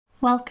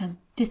Welcome.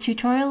 This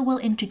tutorial will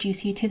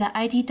introduce you to the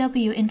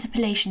IDW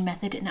interpolation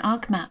method in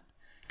ArcMap.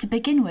 To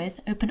begin with,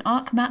 open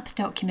ArcMap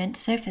document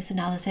surface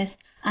analysis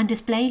and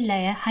display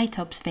layer height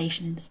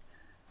observations.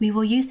 We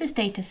will use this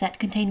dataset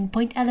containing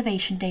point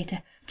elevation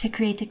data to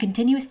create a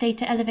continuous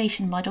data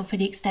elevation model for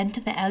the extent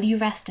of the LU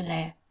raster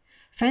layer.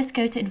 First,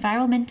 go to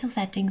Environmental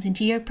Settings and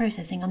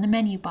Geoprocessing on the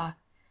menu bar.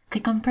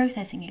 Click on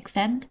Processing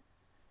Extent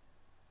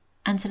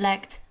and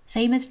select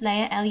Same as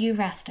Layer LU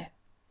Raster.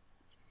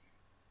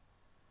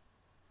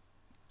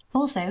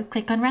 Also,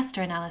 click on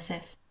Raster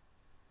Analysis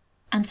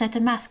and set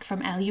a mask from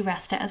LU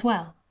Raster as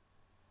well.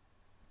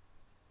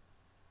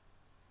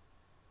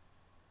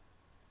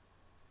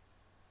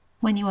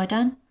 When you are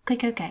done,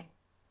 click OK.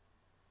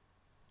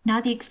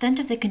 Now the extent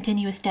of the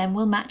continuous stem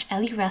will match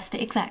LU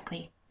Raster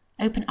exactly.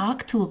 Open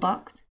Arc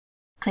Toolbox,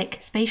 click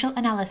Spatial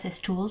Analysis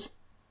Tools,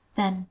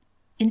 then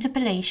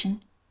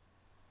Interpolation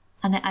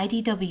and the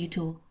IDW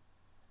tool.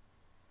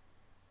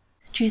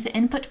 Choose the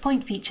input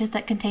point features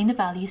that contain the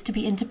values to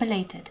be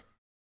interpolated.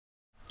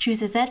 Choose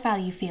the Z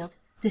value field.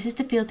 This is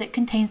the field that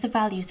contains the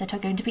values that are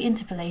going to be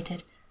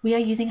interpolated. We are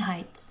using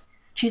heights.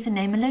 Choose the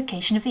name and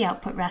location of the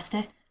output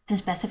raster, then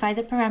specify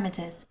the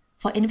parameters.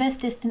 For inverse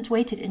distance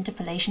weighted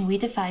interpolation, we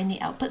define the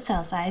output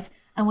cell size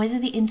and whether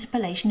the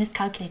interpolation is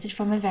calculated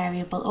from a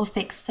variable or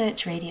fixed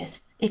search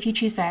radius. If you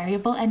choose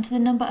variable, enter the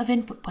number of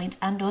input points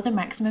and/or the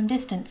maximum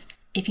distance.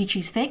 If you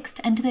choose fixed,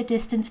 enter the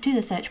distance to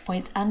the search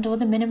points and/or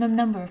the minimum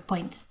number of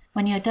points.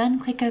 When you are done,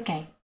 click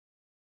OK.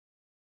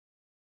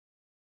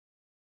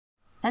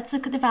 Let's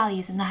look at the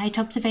values in the height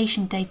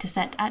observation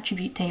dataset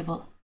attribute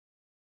table.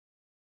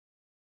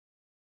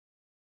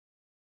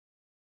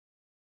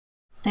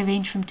 They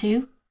range from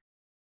 2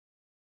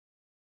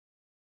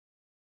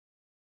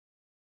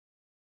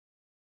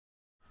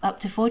 up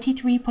to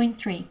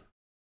 43.3.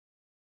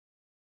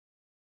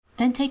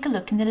 Then take a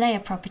look in the layer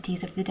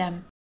properties of the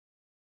DEM.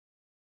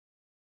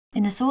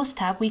 In the Source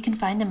tab, we can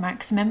find the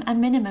maximum and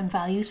minimum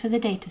values for the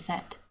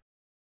dataset.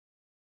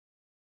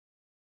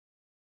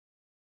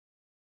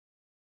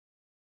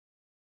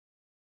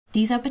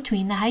 These are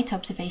between the height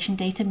observation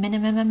data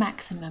minimum and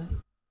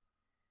maximum.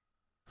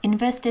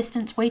 Inverse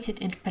distance weighted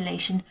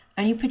interpolation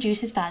only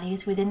produces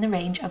values within the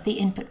range of the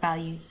input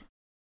values.